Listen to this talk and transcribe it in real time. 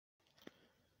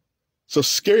So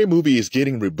Scary Movie is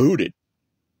getting rebooted.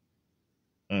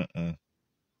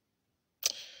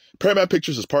 Paramount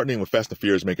Pictures is partnering with Fast and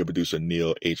Furious maker producer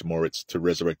Neil H. Moritz to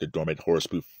resurrect the dormant horror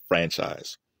spoof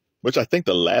franchise, which I think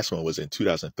the last one was in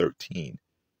 2013,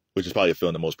 which is probably a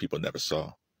film that most people never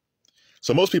saw.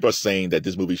 So most people are saying that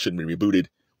this movie shouldn't be rebooted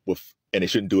and they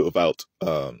shouldn't do it without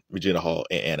Regina Hall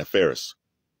and Anna Faris.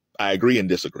 I agree and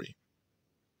disagree.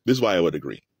 This is why I would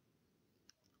agree.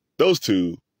 Those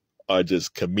two are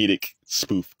just comedic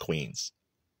spoof queens.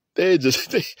 They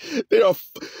are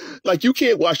like, you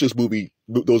can't watch this movie,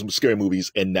 those scary movies,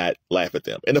 and not laugh at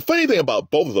them. And the funny thing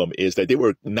about both of them is that they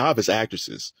were novice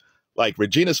actresses. Like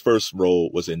Regina's first role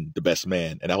was in The Best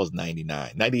Man, and that was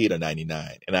 98 or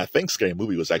 99. And I think Scary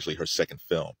Movie was actually her second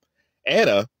film.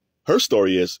 Anna, her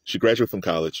story is she graduated from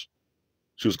college.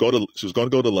 She was going to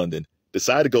go to London,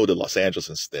 decided to go to Los Angeles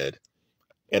instead.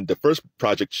 And the first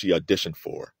project she auditioned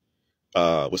for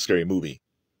was Scary Movie.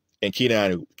 And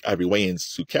Keenen Ivory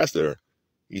Wayans, who cast her,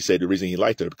 he said the reason he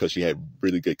liked her because she had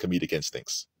really good comedic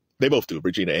instincts. They both do,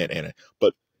 Regina and Anna.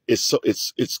 But it's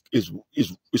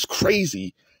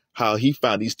crazy how he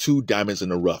found these two diamonds in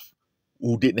the rough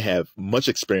who didn't have much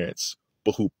experience,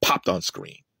 but who popped on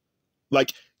screen.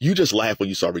 Like, you just laugh when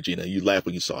you saw Regina, you laugh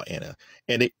when you saw Anna.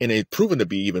 And they've proven to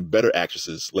be even better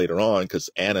actresses later on,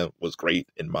 because Anna was great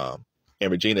in Mom,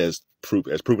 and Regina has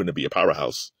proven to be a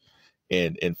powerhouse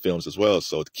in films as well.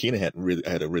 So Keenen had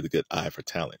a really good eye for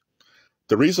talent.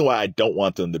 The reason why I don't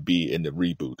want them to be in the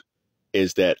reboot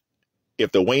is that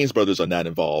if the Wayans brothers are not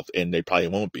involved, and they probably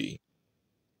won't be,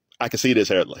 I can see this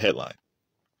headline: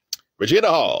 Regina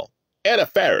Hall, Anna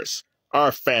Faris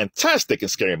are fantastic in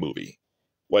Scary Movie,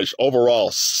 which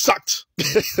overall sucked,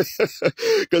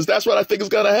 because that's what I think is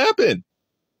going to happen.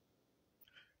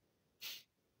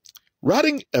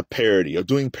 Writing a parody or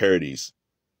doing parodies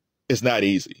is not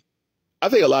easy. I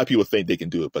think a lot of people think they can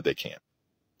do it, but they can't.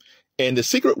 And the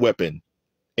secret weapon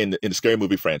in the Scary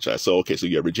Movie franchise. So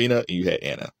you had Regina and you had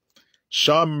Anna.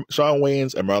 Shawn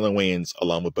Wayans and Marlon Wayans,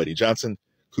 along with Buddy Johnson,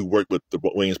 who worked with the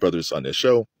Wayans brothers on their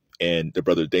show, and the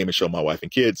brother Damon show, My Wife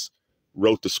and Kids,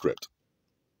 wrote the script.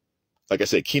 Like I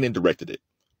said, Keenen directed it.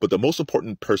 But the most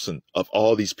important person of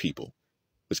all these people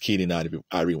was Keenen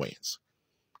Ivory Wayans.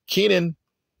 Keenen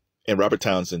and Robert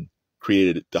Townsend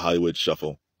created the Hollywood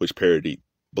Shuffle, which parodied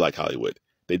Black Hollywood.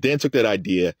 They then took that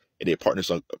idea and they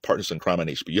Partners in Crime on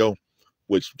HBO,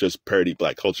 which just parodied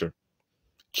Black culture.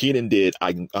 Keenen did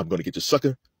I'm Going to Get You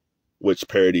Sucker, which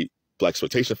parodied Black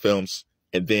exploitation films.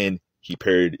 And then he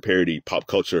parodied pop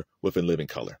culture with In Living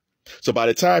Color. So by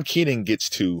the time Keenen gets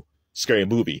to Scary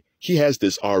Movie, he has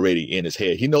this already in his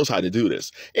head. He knows how to do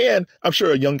this. And I'm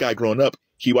sure a young guy growing up,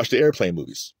 he watched the Airplane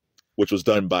movies, which was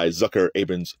done by Zucker,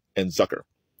 Abrams, and Zucker.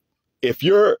 If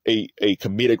you're a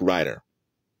comedic writer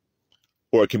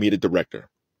or a comedic director,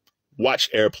 watch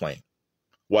Airplane.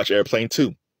 Watch Airplane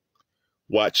 2.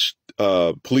 Watch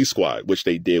Police Squad, which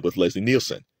they did with Leslie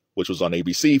Nielsen, which was on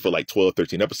ABC for like 12,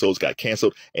 13 episodes, got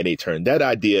canceled, and they turned that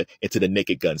idea into the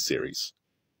Naked Gun series.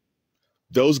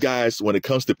 Those guys, when it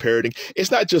comes to parodying,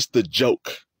 it's not just the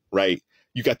joke, right?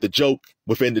 You got the joke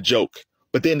within the joke,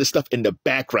 but then the stuff in the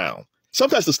background.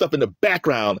 Sometimes the stuff in the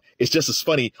background is just as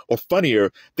funny or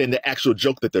funnier than the actual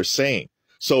joke that they're saying.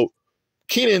 So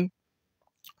Keenen,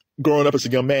 growing up as a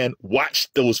young man,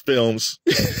 watched those films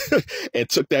and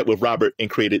took that with Robert and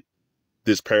created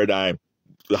this paradigm,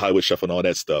 the Hollywood Shuffle and all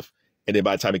that stuff. And then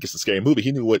by the time he gets to Scary Movie,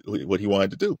 he knew what he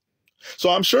wanted to do. So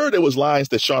I'm sure there was lines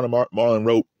that Shawn and Marlon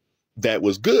wrote that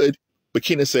was good, but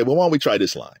Keenen said, well, why don't we try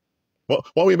this line? Well,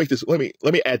 why don't we make this, let me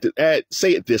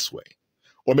say it this way.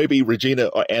 Or maybe Regina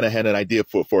or Anna had an idea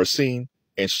for a scene,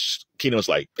 and Keenen was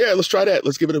like, yeah, let's try that.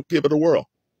 Let's give it a whirl.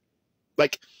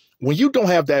 Like, when you don't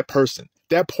have that person,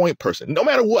 that point person, no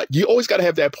matter what, you always got to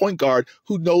have that point guard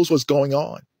who knows what's going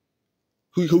on,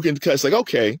 who can, cause like,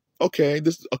 okay,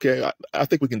 I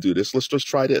think we can do this. Let's just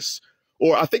try this.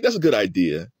 Or I think that's a good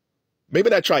idea. Maybe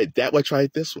not try it that way, try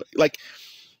it this way. Like,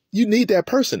 you need that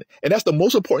person. And that's the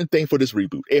most important thing for this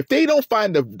reboot. If they don't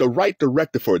find the right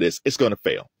director for this, it's going to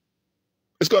fail.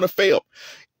 It's going to fail.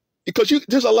 Because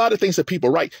there's a lot of things that people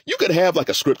write. You could have like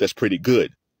a script that's pretty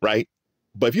good, right?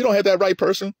 But if you don't have that right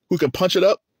person who can punch it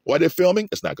up while they're filming,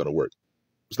 it's not going to work.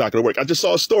 It's not going to work. I just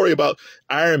saw a story about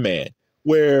Iron Man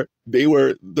where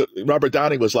Robert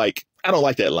Downey was like, I don't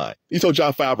like that line. He told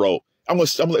Jon Favreau,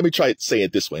 let me try it, say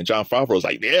it this way. And Jon Favreau was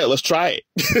like, yeah, let's try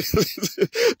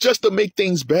it. Just to make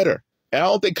things better. And I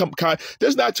don't think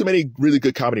there's not too many really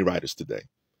good comedy writers today.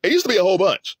 It used to be a whole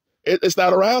bunch. It's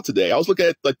not around today. I was looking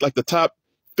at like the top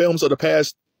films of the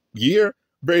past year,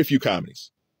 very few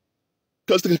comedies.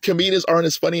 Because the comedians aren't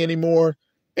as funny anymore,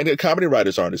 and the comedy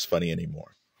writers aren't as funny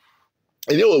anymore.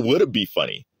 And you know what would be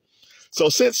funny? So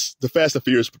since the Fast and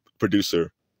Furious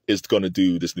producer is going to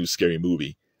do this new scary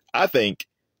movie, I think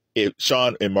if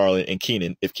Shawn and Marlon and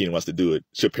Keenen, if Keenen wants to do it,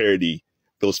 should parody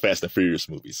those Fast and Furious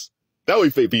movies. That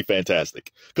would be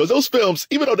fantastic. Because those films,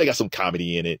 even though they got some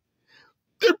comedy in it,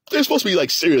 they're supposed to be like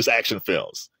serious action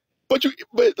films. But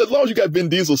as long as you got Vin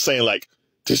Diesel saying like,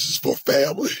 this is for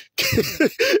family.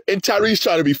 And Tyrese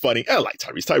trying to be funny. I like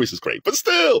Tyrese. Tyrese is great. But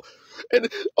still,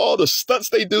 and all the stunts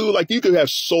they do, like you could have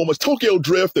so much Tokyo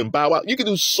Drift and Bow Wow. You can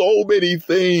do so many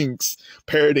things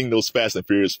parodying those Fast and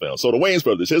Furious films. So the Wayans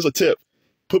brothers, here's a tip.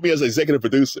 Put me as an executive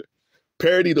producer.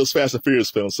 Parody those Fast and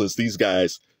Furious films since these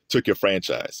guys took your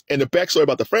franchise. And the backstory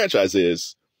about the franchise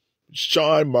is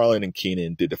Shawn, Marlon, and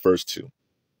Keenen did the first two.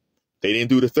 They didn't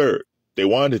do the third. They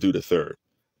wanted to do the third.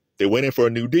 They went in for a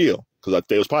new deal because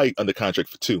they was probably under contract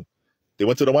for two. They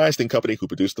went to the Weinstein Company who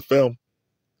produced the film,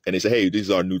 and they said, hey, these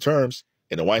are new terms.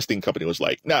 And the Weinstein Company was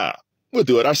like, nah, we'll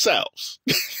do it ourselves.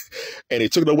 And they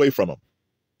took it away from them.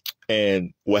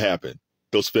 And what happened?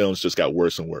 Those films just got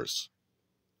worse and worse.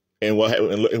 And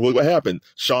what happened?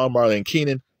 Shawn, Marlon, and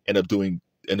Keenen end up doing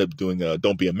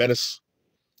Don't Be a Menace.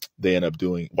 They end up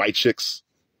doing White Chicks.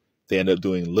 They end up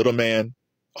doing Little Man.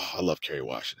 Oh, I love Kerry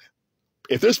Washington.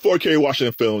 If there's 4 Kerry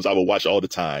Washington films I will watch all the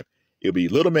time, it'll be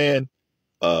Little Man,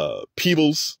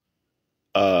 Peebles,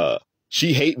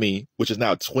 She Hate Me, which is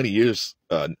now 20 years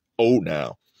old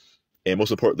now. And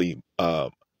most importantly, I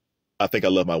Think I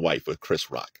Love My Wife with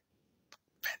Chris Rock.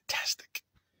 Fantastic.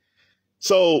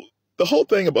 So the whole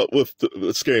thing about with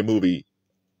the scary movie,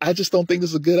 I just don't think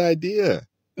this is a good idea.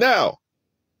 Now,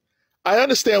 I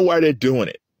understand why they're doing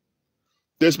it.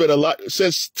 There's been a lot,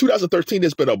 since 2013,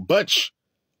 there's been a bunch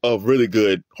of really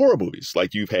good horror movies.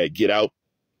 Like you've had Get Out,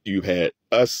 you've had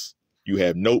Us, you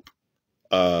have Nope,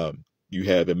 you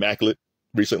have Immaculate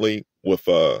recently with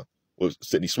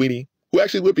Sydney Sweeney, who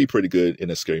actually would be pretty good in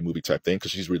a scary movie type thing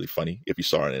because she's really funny if you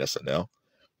saw her in SNL.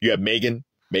 You have Megan.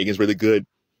 Megan's really good.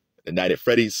 The Night at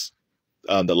Freddy's,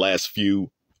 the last few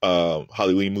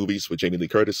Halloween movies with Jamie Lee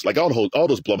Curtis, like all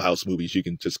those Blumhouse movies you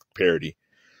can just parody.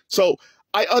 So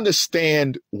I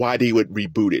understand why they would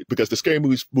reboot it because the Scary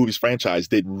Movies franchise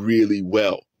did really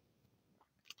well.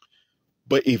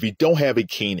 But if you don't have a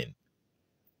Keenen,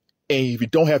 and if you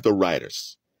don't have the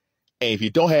writers, and if you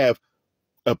don't have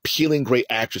appealing great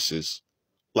actresses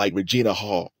like Regina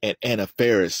Hall and Anna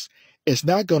Faris, it's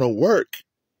not going to work.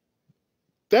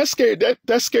 That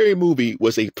scary movie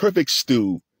was a perfect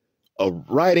stew of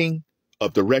writing,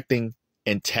 of directing,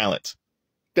 and talent.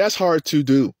 That's hard to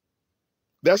do.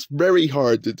 That's very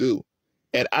hard to do.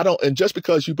 And just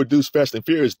because you produce Fast and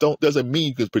Furious doesn't mean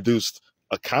you could produce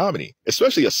a comedy,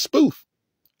 especially a spoof.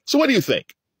 So what do you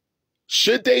think?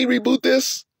 Should they reboot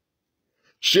this?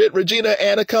 Should Regina and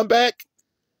Anna come back?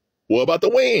 What about the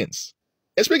Wayans?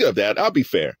 And speaking of that, I'll be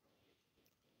fair.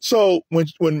 So when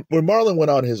Marlon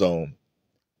went on his own,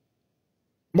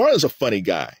 Marlon's a funny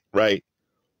guy, right?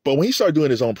 But when he started doing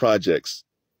his own projects,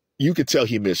 you could tell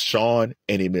he missed Shawn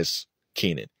and he missed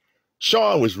Keenen.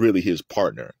 Shawn was really his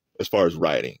partner as far as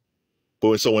writing.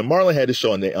 But so when Marlon had his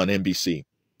show on NBC,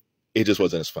 it just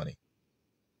wasn't as funny.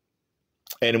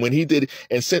 And when he did,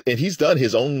 and he's done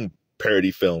his own parody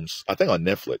films, I think on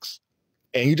Netflix.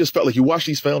 And you just felt like you watch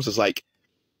these films, it's like,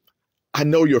 I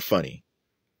know you're funny,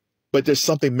 but there's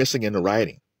something missing in the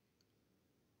writing.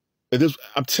 And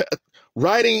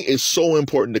writing is so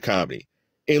important to comedy.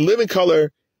 In Living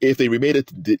Color, if they remade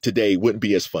it today, wouldn't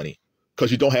be as funny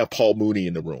because you don't have Paul Mooney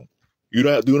in the room. You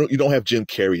don't have Jim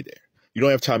Carrey there. You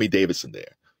don't have Tommy Davidson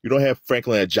there. You don't have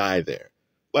Franklin Ajaye there.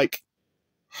 Like,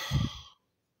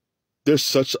 there's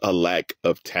such a lack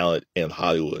of talent in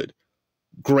Hollywood.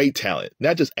 Great talent,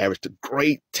 not just average,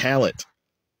 great talent.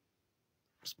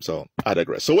 So I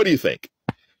digress. So what do you think?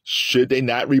 Should they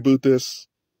not reboot this?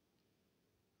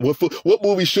 What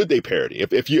movie should they parody?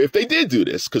 If they did do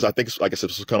this, because I think, like I said,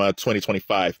 this will come out in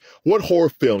 2025, what horror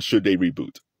film should they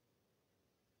reboot?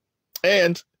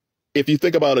 And if you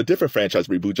think about a different franchise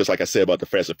reboot, just like I said about the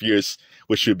Fast and Furious,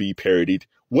 which should be parodied,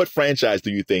 what franchise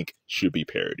do you think should be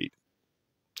parodied?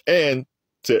 And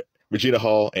to Regina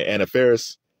Hall and Anna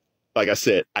Faris, like I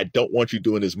said, I don't want you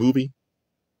doing this movie,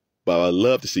 but I'd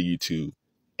love to see you two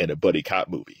in a buddy cop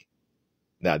movie.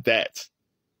 Now that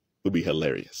would be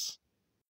hilarious.